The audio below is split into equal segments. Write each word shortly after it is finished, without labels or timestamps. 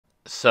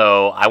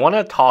So I want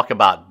to talk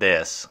about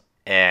this,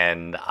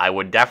 and I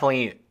would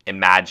definitely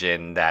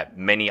imagine that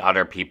many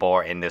other people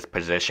are in this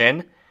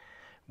position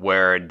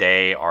where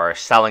they are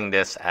selling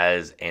this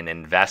as an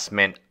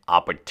investment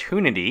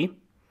opportunity,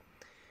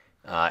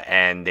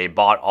 and they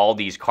bought all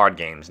these card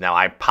games. Now,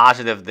 I'm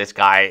positive this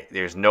guy,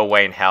 there's no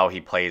way in hell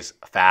he plays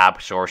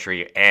Fab,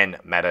 Sorcery, and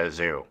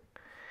MetaZoo.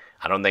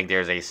 I don't think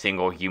there's a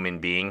single human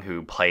being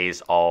who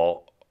plays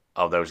all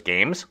of those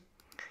games.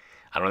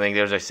 I don't think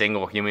there's a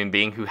single human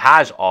being who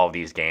has all of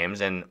these games.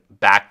 And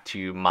back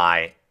to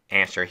my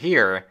answer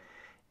here,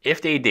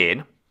 if they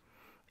did,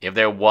 if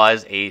there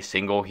was a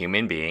single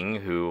human being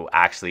who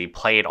actually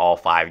played all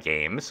 5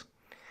 games,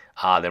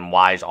 then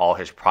why is all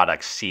his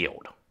products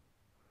sealed?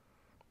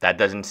 That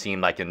doesn't seem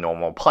like a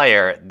normal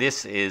player.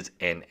 This is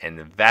an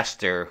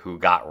investor who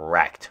got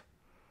wrecked.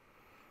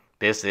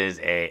 This is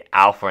a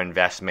alpha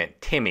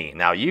investment Timmy.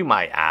 Now you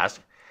might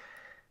ask,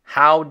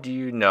 how do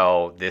you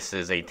know this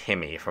is a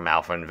Timmy from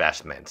Alpha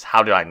Investments?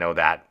 How do I know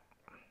that?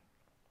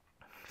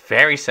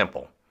 Very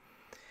simple.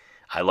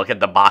 I look at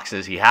the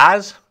boxes he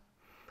has.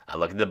 I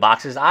look at the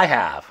boxes I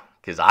have,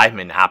 because I'm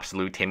an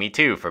absolute Timmy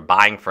too for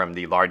buying from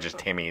the largest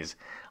Timmys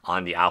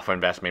on the Alpha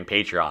Investment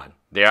Patreon.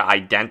 They're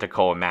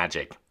identical in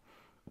magic.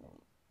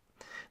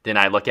 Then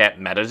I look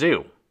at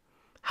MetaZoo.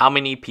 How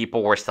many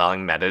people were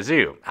selling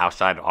MetaZoo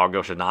outside of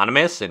Argos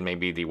Anonymous and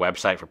maybe the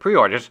website for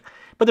pre-orders?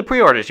 But the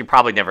pre-orders you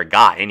probably never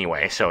got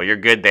anyway, so you're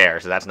good there,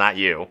 so that's not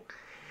you.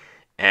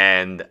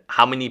 And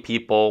how many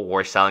people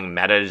were selling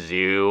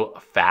MetaZoo,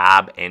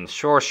 Fab, and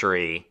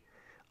Sorcery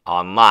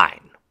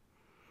online?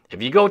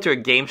 If you go to a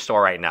game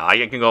store right now, I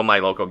can go to my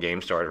local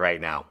game stores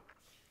right now.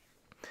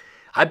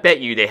 I bet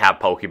you they have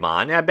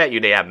Pokemon, I bet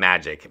you they have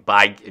Magic, but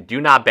I do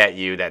not bet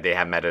you that they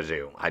have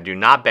MetaZoo. I do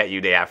not bet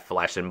you they have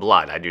Flesh and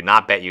Blood. I do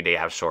not bet you they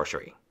have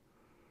Sorcery.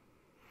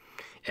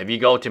 If you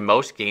go to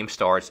most game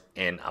stores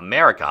in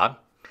America,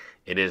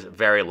 it is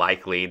very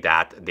likely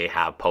that they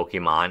have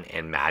Pokemon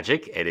and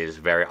Magic. It is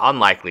very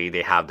unlikely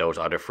they have those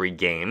other free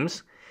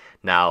games.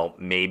 Now,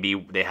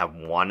 maybe they have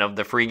one of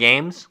the free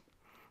games,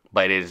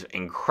 but it is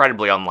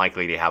incredibly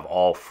unlikely they have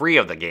all 3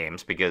 of the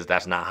games because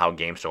that's not how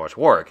game stores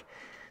work.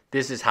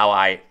 This is how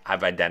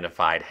I've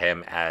identified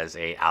him as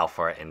a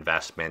alpha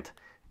investment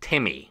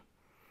Timmy,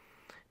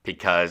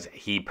 because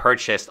he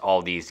purchased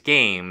all these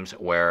games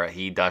where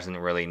he doesn't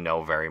really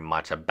know very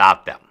much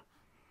about them.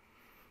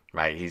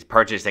 Right? He's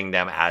purchasing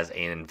them as an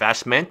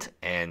investment,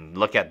 and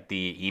look at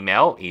the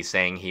email. He's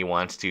saying he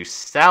wants to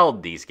sell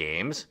these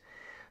games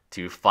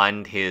to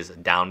fund his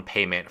down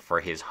payment for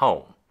his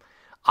home.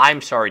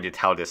 I'm sorry to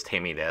tell this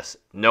Timmy this.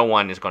 No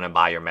one is going to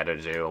buy your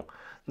MetaZoo.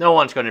 No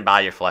one's going to buy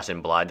your Flesh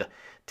and Blood.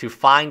 To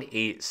find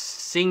a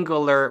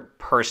singular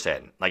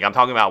person, like I'm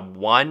talking about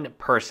one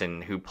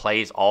person who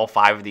plays all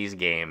 5 of these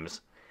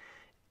games,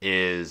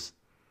 is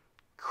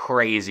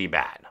crazy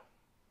bad.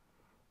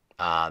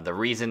 The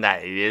reason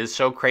that it is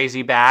so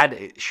crazy bad,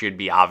 it should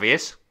be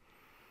obvious.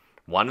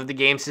 One of the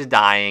games is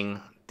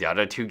dying. The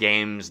other 2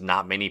 games,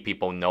 not many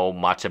people know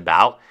much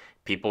about.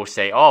 People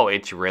say, oh,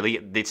 it's really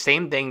the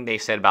same thing they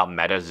said about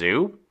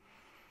MetaZoo.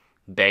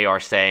 They are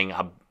saying,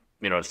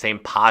 the same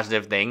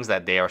positive things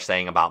that they are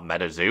saying about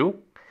MetaZoo.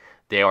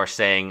 They are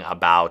saying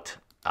about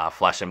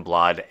Flesh and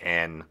Blood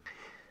and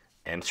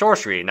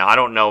Sorcery. Now, I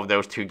don't know if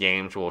those 2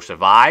 games will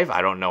survive.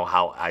 I don't know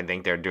how. I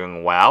think they're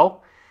doing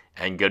well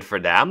and good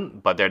for them,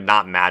 but they're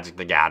not Magic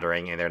the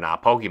Gathering and they're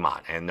not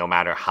Pokemon. And no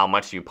matter how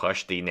much you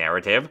push the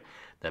narrative,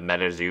 the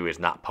MetaZoo is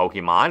not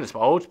Pokemon. It's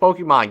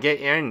Pokemon.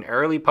 Get in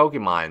early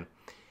Pokemon.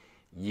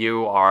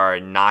 You are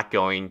not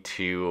going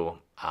to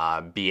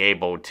be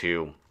able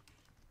to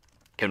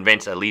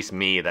convince at least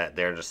me that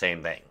they're the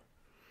same thing.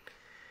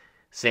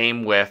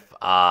 Same with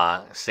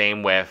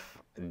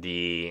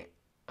the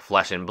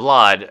Flesh and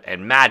Blood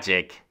and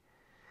Magic.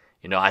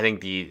 I think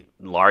the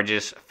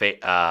largest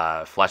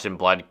Flesh and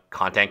Blood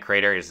content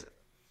creator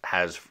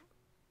has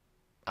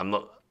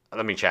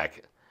let me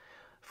check,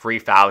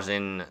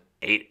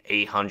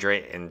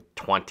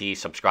 3,820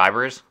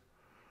 subscribers.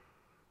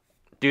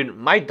 Dude,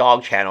 my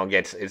dog channel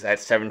is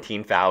at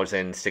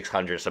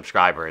 17,600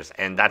 subscribers,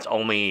 and that's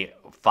only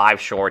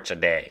 5 shorts a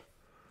day.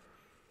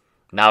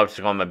 Now it's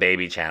on my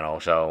baby channel,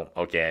 so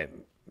okay,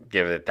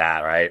 give it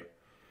that, right?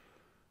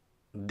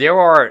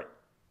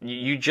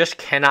 You just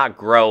cannot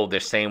grow the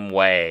same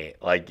way.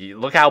 Like,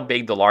 look how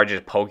big the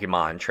largest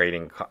Pokemon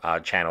trading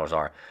channels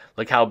are.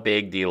 Look how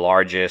big the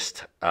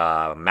largest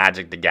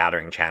Magic the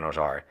Gathering channels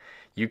are.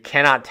 You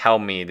cannot tell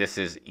me this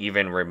is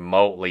even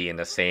remotely in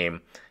the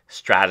same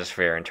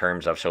stratosphere in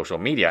terms of social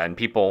media. And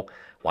people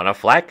want to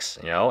flex,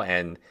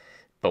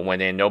 but when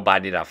there's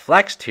nobody to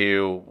flex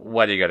to,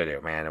 what are you going to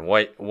do, man? And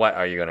what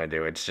are you going to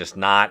do? It's just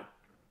not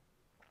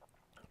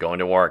going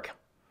to work.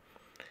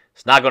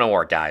 It's not going to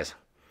work, guys.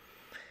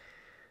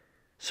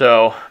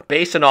 So,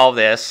 based on all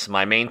this,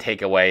 my main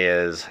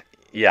takeaway is,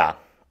 yeah,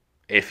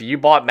 if you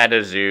bought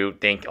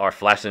MetaZoo, or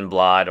Flesh and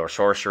Blood, or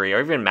Sorcery,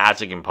 or even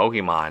Magic and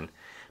Pokemon,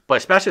 but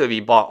especially if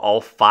you bought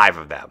all 5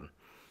 of them,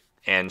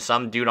 and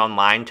some dude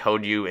online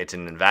told you it's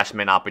an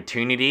investment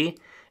opportunity,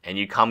 and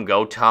you come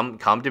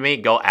to me,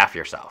 go F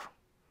yourself.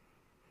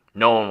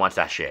 No one wants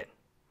that shit.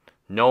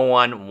 No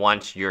one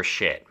wants your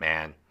shit,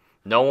 man.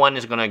 No one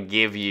is going to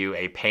give you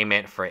a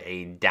payment for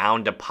a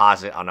down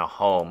deposit on a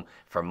home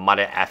for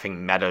mother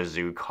effing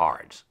MetaZoo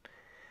cards.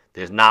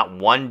 There's not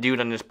one dude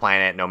on this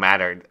planet, no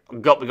matter...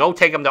 Go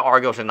take him to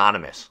Argos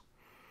Anonymous.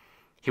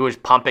 He was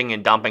pumping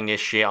and dumping this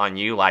shit on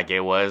you like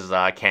it was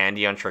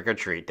candy on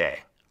Trick-or-Treat Day.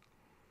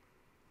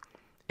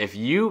 If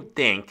you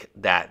think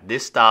that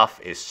this stuff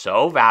is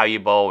so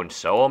valuable and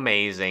so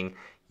amazing,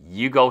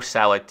 you go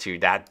sell it to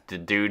the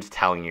dudes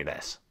telling you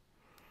this.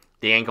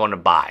 They ain't going to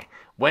buy.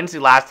 When's the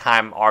last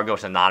time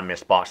Argos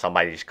Anonymous bought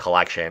somebody's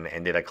collection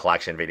and did a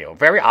collection video?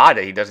 Very odd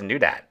that he doesn't do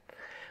that.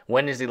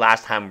 When is the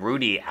last time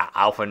Rudy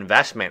Alpha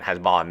Investment has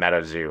bought a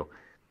MetaZoo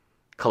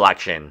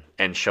collection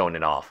and shown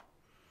it off?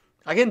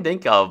 I can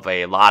think of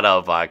a lot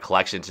of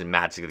collections in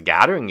Magic the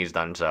Gathering he's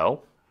done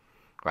so.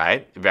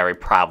 Right? Very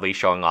proudly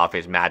showing off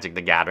his Magic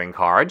the Gathering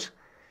cards.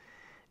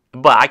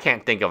 But I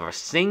can't think of a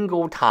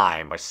single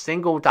time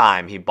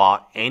he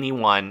bought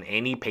anyone,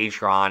 any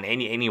Patreon,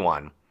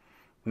 anyone,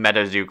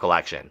 MetaZoo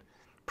collection.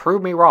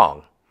 Prove me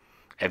wrong.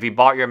 If he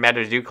bought your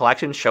MetaZoo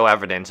collection, show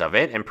evidence of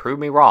it and prove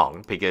me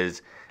wrong,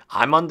 because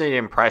I'm under the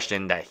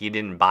impression that he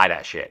didn't buy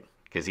that shit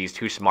because he's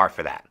too smart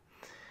for that.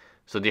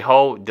 So the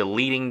whole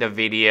deleting the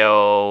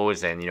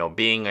videos and, you know,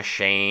 being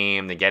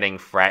ashamed and getting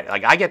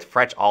like I get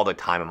threats all the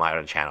time on my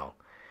other channel.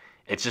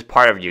 It's just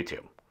part of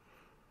YouTube,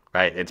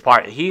 right? It's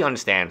part. He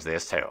understands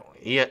this too.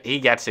 He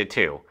gets it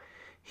too.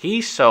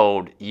 He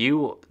sold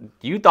you.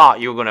 You thought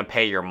you were gonna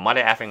pay your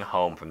mother effing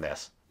home from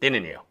this,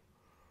 didn't you?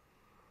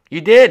 You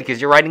did, because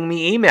you're writing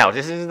me emails.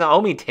 This isn't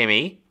owe me,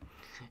 Timmy.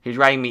 He's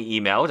writing me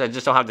emails. I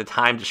just don't have the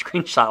time to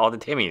screenshot all the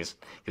Timmys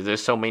because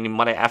there's so many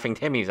mother effing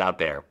Timmys out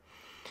there.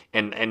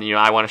 And you know,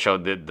 I want to show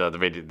the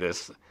video.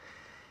 This.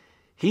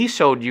 He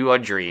showed you a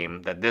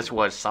dream that this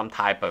was some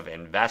type of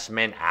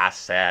investment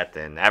asset,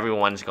 and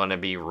everyone's going to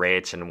be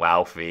rich and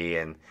wealthy,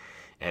 and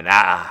you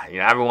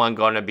know, everyone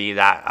going to be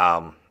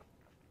that.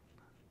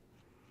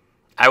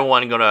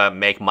 Everyone going to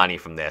make money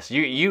from this.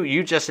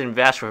 You just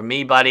invest with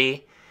me,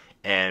 buddy.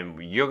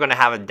 And you're going to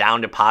have a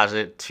down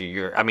deposit to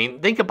your... I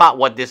mean, think about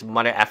what this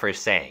mother effer is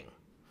saying.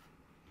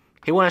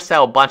 He wants to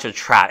sell a bunch of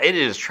trash. It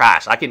is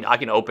trash. I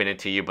can open it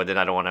to you, but then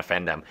I don't want to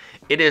offend them.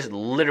 It is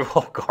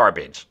literal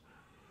garbage.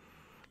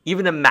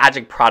 Even the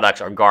Magic products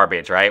are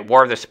garbage, right?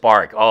 War of the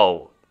Spark.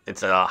 Oh,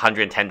 it's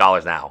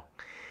 $110 now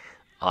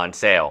on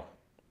sale.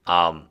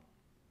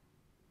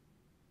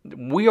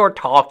 We are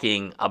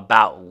talking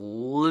about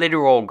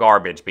literal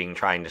garbage being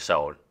trying to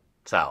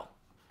sell.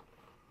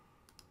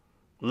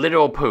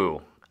 Literal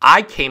poo.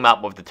 I came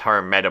up with the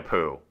term meta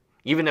poo.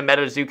 Even the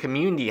MetaZoo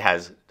community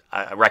has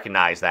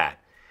recognized that.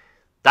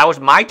 That was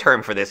my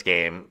term for this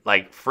game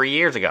like 3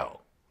 years ago.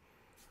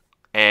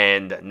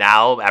 And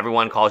now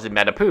everyone calls it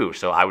meta poo.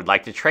 So I would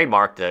like to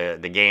trademark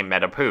the game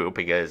meta poo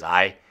because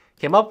I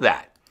came up with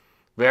that.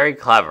 Very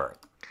clever.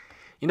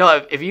 You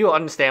know, if you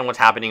understand what's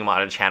happening on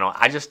my other channel,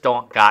 I just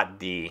don't got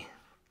the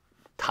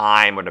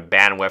time or the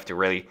bandwidth to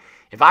really...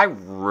 If I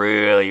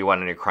really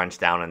wanted to crunch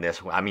down on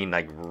this, I mean,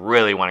 like,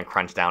 really want to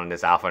crunch down on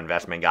this alpha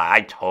investment guy,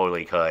 I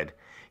totally could.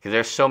 Because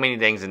there's so many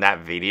things in that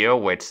video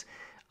which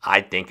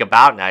I think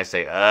about and I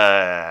say,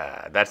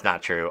 that's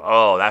not true.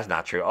 Oh, that's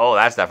not true. Oh,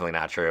 that's definitely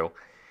not true.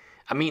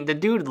 I mean, the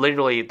dude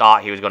literally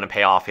thought he was going to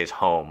pay off his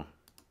home.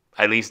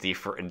 At least the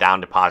down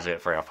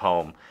deposit for a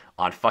home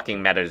on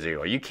fucking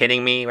MetaZoo. Are you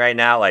kidding me right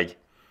now? Like,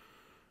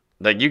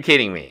 you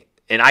kidding me?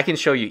 And I can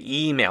show you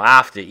email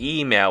after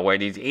email where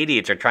these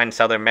idiots are trying to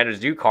sell their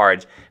MetaZoo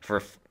cards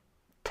for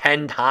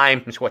 10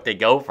 times what they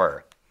go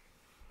for.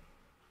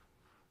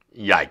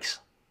 Yikes.